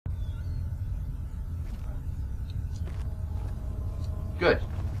Good.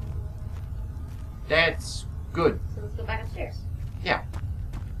 That's good. So let's go back upstairs. Yeah.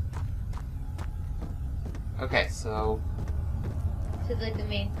 Okay, so To like the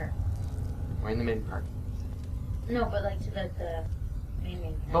main part. we're in the main part. No, but like to the main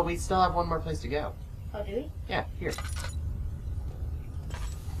part. But we still have one more place to go. Oh, do we? Yeah, here.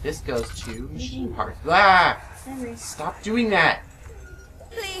 This goes to machine parts. Ah! Henry. Stop doing that!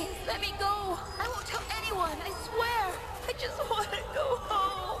 Please, let me go. I won't tell anyone, I swear. I just want to go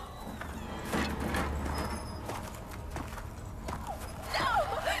home. No!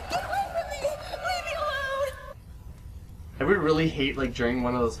 Get away from me! Leave me alone! I would really hate, like, during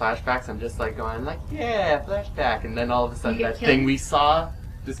one of those flashbacks, I'm just, like, going, like, yeah, flashback, and then all of a sudden You that get thing killed? we saw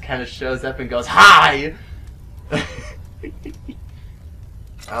just kind of shows up and goes, hi!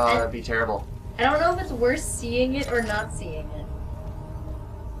 Oh, that'd be terrible. I don't know if it's worse seeing it or not seeing it.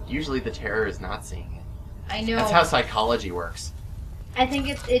 Usually the terror is not seeing it. I know. That's how psychology works. I think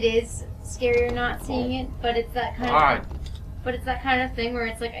it is scarier not seeing it, but it's that kind God. of. But it's that kind of thing where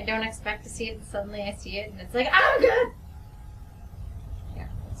it's like I don't expect to see it, and suddenly I see it, and it's like, oh god. Yeah,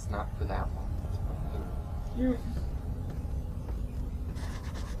 it's not for that one. It's for the other.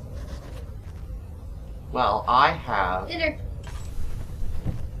 Well, I have... Dinner.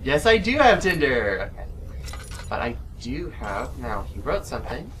 Yes, I do have Tinder! Okay. But I do have... Now, he wrote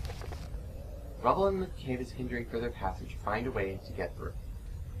something. Rubble in the cave is hindering further passage. Find a way to get through.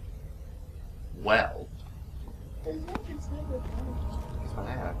 Well... That's what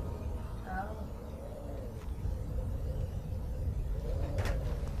I have. Oh.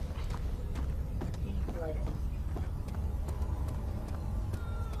 You need to light it.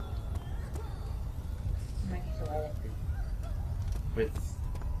 You might need to light it. With...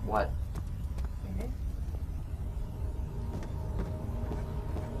 what? Tinder?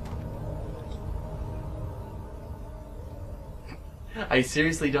 I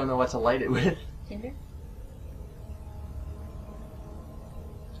seriously don't know what to light it with. Tinder?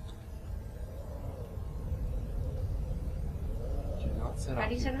 Do not set How off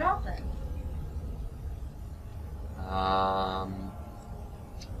do you the- set it off then?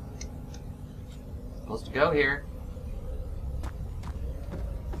 Supposed to go here.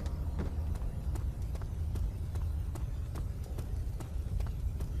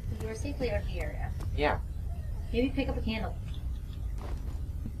 You are safely out of the area. Yeah. Maybe pick up a candle.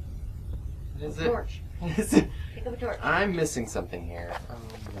 What is A it? torch. What is it? Pick up a torch. I'm missing something here.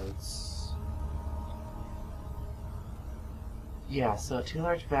 Notes. Yeah, so 2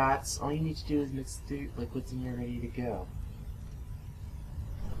 large vats. All you need to do is mix the liquids and you're ready to go.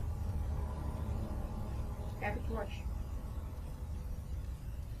 Grab a torch.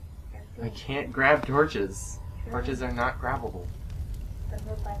 Grab a I torch. can't grab torches. Sure. Torches are not grabbable. Grab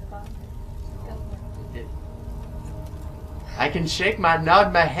it by the bottom. Go for it. I can shake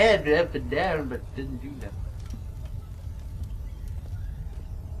nod my head up and down, but it doesn't do nothing.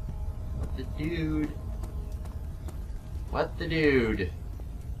 What the dude? What the dude?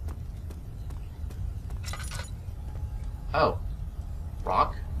 Oh.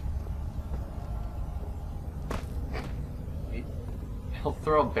 Rock? He'll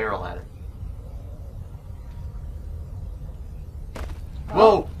throw a barrel at it.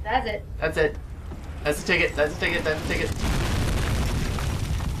 Whoa! That's it. That's it. That's the ticket. That's the ticket. That's the ticket.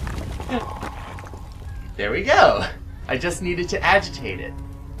 There we go. I just needed to agitate it.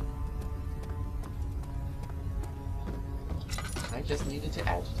 I just needed to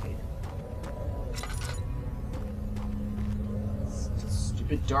agitate it. It's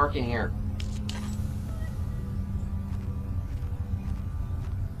stupid dark in here.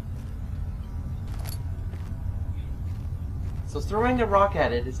 So throwing a rock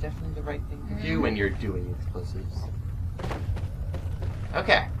at it is definitely the right thing to do when you're doing explosives.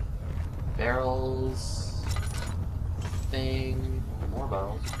 Okay. Barrels. Thing. More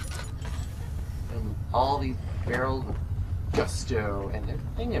barrels. And all these barrels with gusto and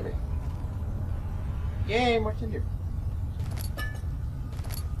everything, everything. Yay, more tinder.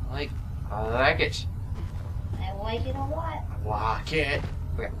 I like it. I like it a lot. I like it.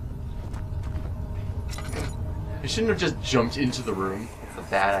 Okay. I shouldn't have just jumped into the room. It's a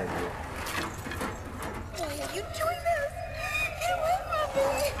bad idea. Why are you doing this? Get away from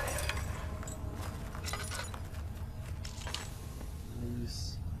me!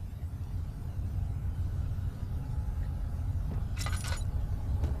 Loose.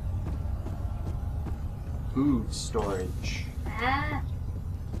 Food storage. Ah.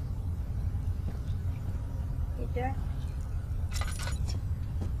 Get there.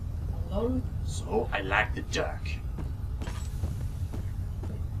 Alone. So I like the dark.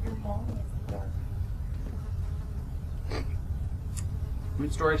 Your mom is dark.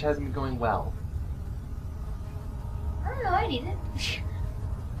 Food storage hasn't been going well. I don't know, I need it.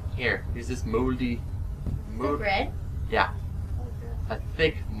 Here's this moldy... The bread? Yeah. Oh, good. A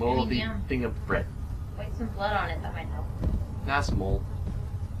thick, moldy yum. thing of bread. Wipe some blood on it, that might help. That's mold.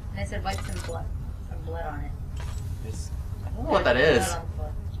 And I said wipe some blood on it. It's, I don't know what that is.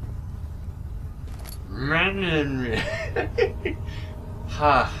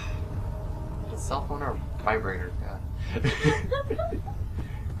 Ha. A cell phone or vibrator? God.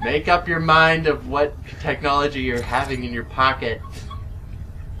 Make up your mind of what technology you're having in your pocket.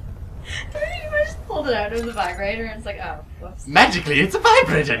 I just pulled it out. It was a vibrator, and it's like, oh, whoops. Magically, it's a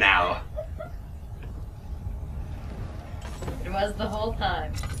vibrator now. It was the whole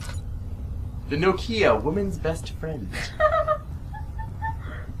time. The Nokia, woman's best friend.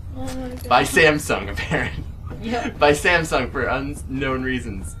 Oh my god. By Samsung, apparently. Yep. By Samsung for unknown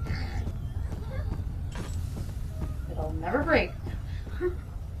reasons. It'll never break.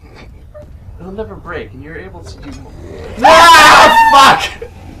 It'll never break, and you're able to do more. Ah, fuck!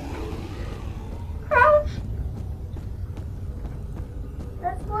 Crouch!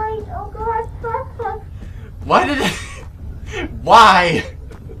 That's right. Oh god. Why did it... Why?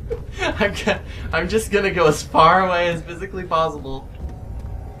 I'm just gonna go as far away as physically possible.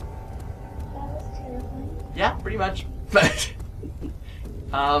 That was terrifying. Yeah, pretty much. Crouch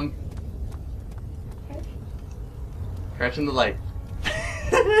in the light.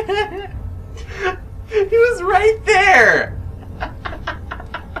 He was right there!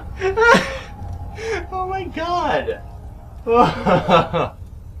 Oh my god!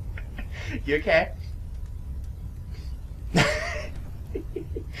 You okay?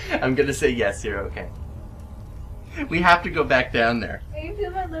 I'm gonna say yes, you're okay. We have to go back down there. I can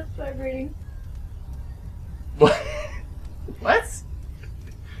feel my lips vibrating. What? What?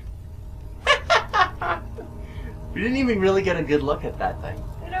 We didn't even really get a good look at that thing.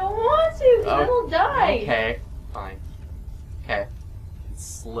 I don't want to, because it'll die. Okay, fine. Okay.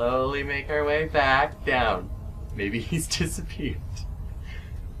 Slowly make our way back down. Maybe he's disappeared.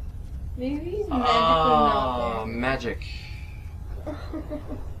 Maybe he's magically not Oh, magic. there.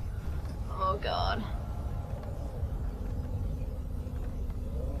 Oh god.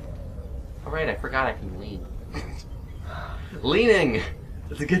 Alright, I forgot I can lean. Leaning!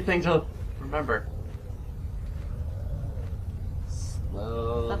 It's a good thing to remember.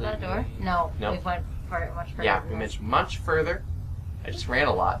 Slowly. Is that the door? No. No. We went much further. Yeah, than we this. went much further. I just ran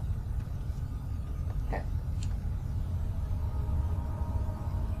a lot. Okay.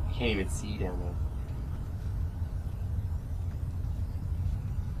 I can't even see down there.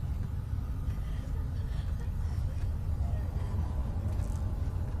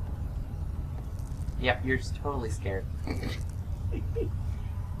 Yep, you're just totally scared.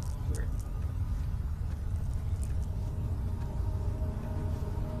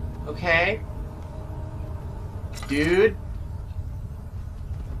 Okay. Dude.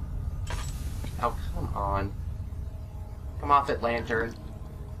 Oh, come on. Come off it, lantern.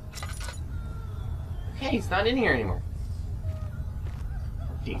 Okay, he's not in here anymore.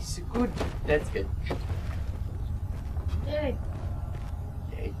 Okay, so good. That's good. Yay.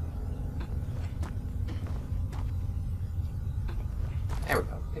 Yay. There we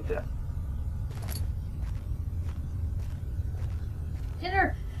go. Picked it up.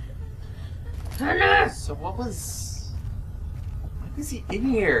 Dinner! Dinner! So what was... Why was he in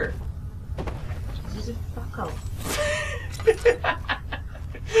here? He's a fucko. It's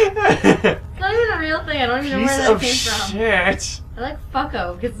not even a real thing. I don't even know where that came from. Shit. I like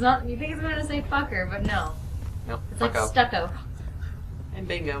fucko, because it's not. You think it's going to say fucker, but no. Nope. It's like Fucko. stucco. And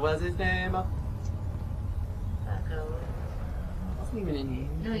Bingo was his name. Fucko. Wasn't even in here.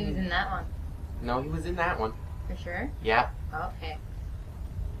 No, he was in that one. No, he was in that one. For sure? Yeah. Okay.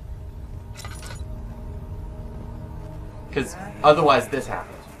 Because otherwise this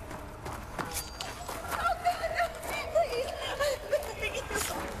happens.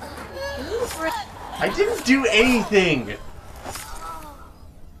 I didn't do anything!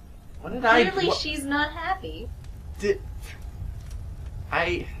 What did I... Clearly what she's not happy. did...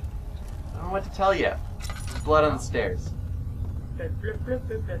 I don't know what to tell you. There's blood on the stairs. Blood, blood, blood,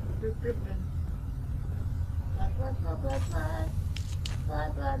 blood, blood, blood, blood, blood. Blood, blood, blood, blood, blood.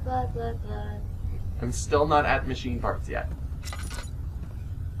 Blood, blood, blood, blood, blood. I'm still not at machine parts yet.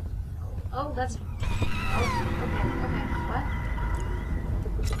 Oh, that's... Oh, okay, what?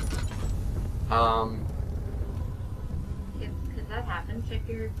 Could that happen? Check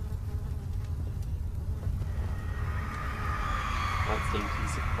your... Bloodstained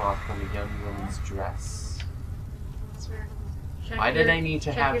piece of cloth on a young woman's dress. Check Why did your- I need to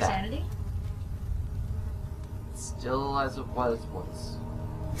check have your that? sanity? Still as it was once.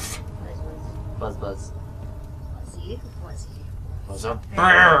 Buzz buzz. Was a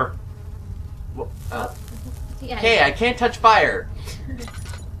bear! Well, Yeah, hey, I can't touch fire!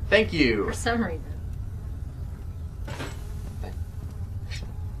 Thank you! for some reason.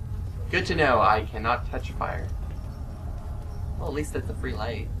 Good to know, I cannot touch fire. Well, at least that's a free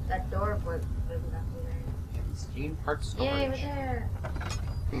light. That door was not there. Steam part storage. Yay, we're there.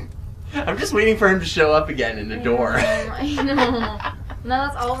 I'm just waiting for him to show up again in the door. I know. No,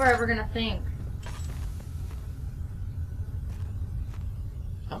 that's all we're ever gonna think.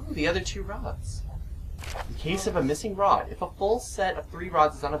 Oh, the other 2 rods. In case of a missing rod, if a full set of 3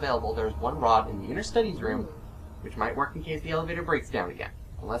 rods is unavailable, there is 1 rod in the inner studies room, which might work in case the elevator breaks down again.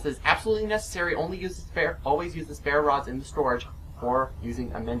 Unless it is absolutely necessary, always use the spare rods in the storage, or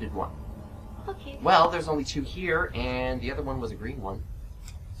using a mended one. Okay. Well, there's only 2 here, and the other one was a green one.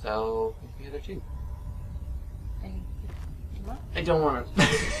 So, the other 2. I don't want to.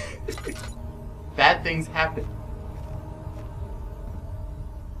 Bad things happen.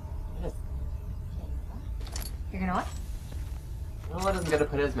 Yes. You're gonna what? Well, I wasn't gonna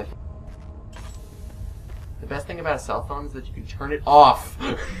put it as my. The best thing about a cell phone is that you can turn it off.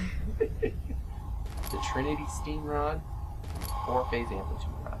 The Trinity steam rod, 4-phase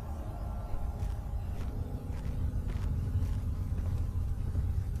amplitude rod.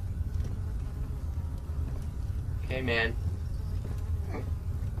 Okay, man.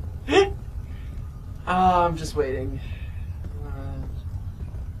 I'm just waiting.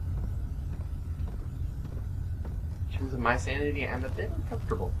 In terms of my sanity, I'm a bit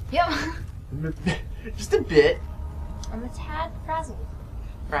uncomfortable. Yep. Just a bit. I'm a tad frazzled.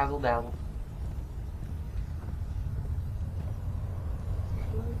 Frazzle dazzle.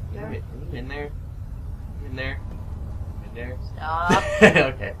 Yeah. In there. In there. In there. Stop.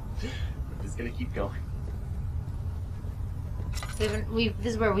 Okay. I'm just gonna keep going. This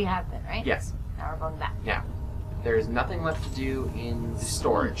is where we have been, right? Yes. Now we're going back. Now, there is nothing left to do in the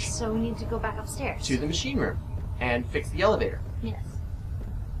storage. So we need to go back upstairs. To the machine room and fix the elevator. Yes.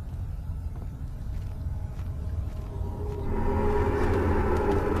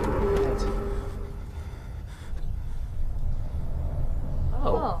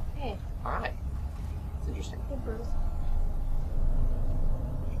 Oh. Hey. Alright. That's interesting. Hey, Bruce.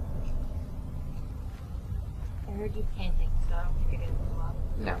 I heard you painting, so I don't think you're gonna go out.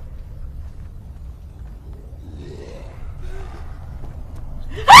 No.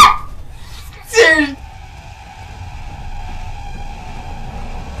 Dude!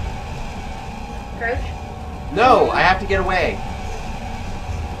 Crouch? No, I have to get away.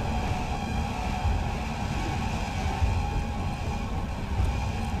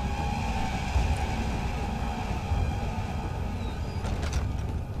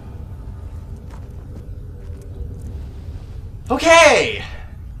 Okay!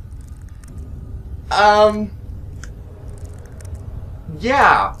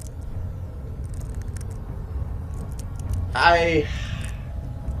 Yeah. I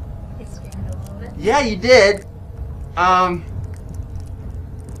screamed a little bit. Yeah, you did.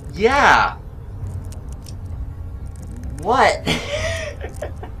 Yeah. What?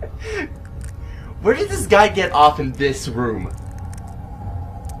 Where did this guy get off in this room?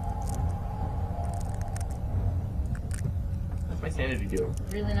 What's my sanity doing?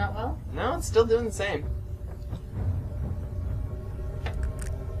 Really not well? No, it's still doing the same.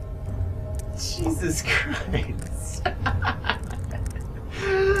 Jesus Christ.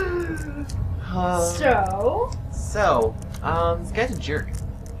 So, this guy's a jerk.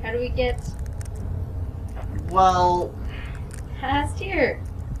 How do we get Well, past here?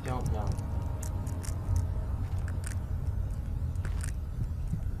 don't know.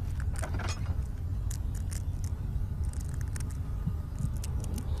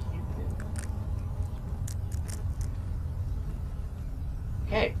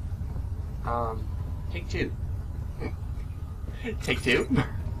 Okay. Take 2. Take 2?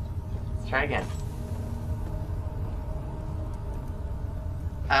 Let's try again.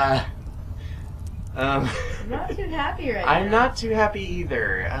 I'm not too happy right now. I'm not too happy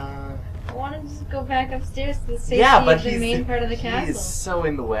either. I want to just go back upstairs to the safety Yeah, but of the main part of the castle. He's so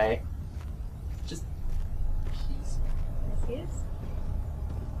in the way. Just Yes, he is.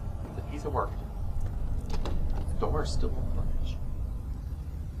 It's a piece of work. The door still won't budge.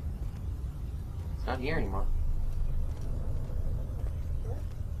 It's not here anymore. Yeah.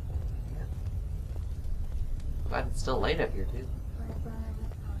 Glad it's still light up here too.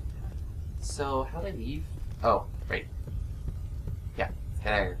 So how do I leave? Oh, right. Yeah, let's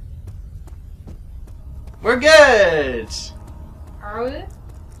get out of here. We're good! Are we?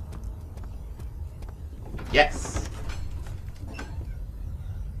 Yes.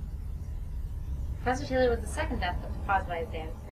 Professor Taylor was the second death caused by his dance.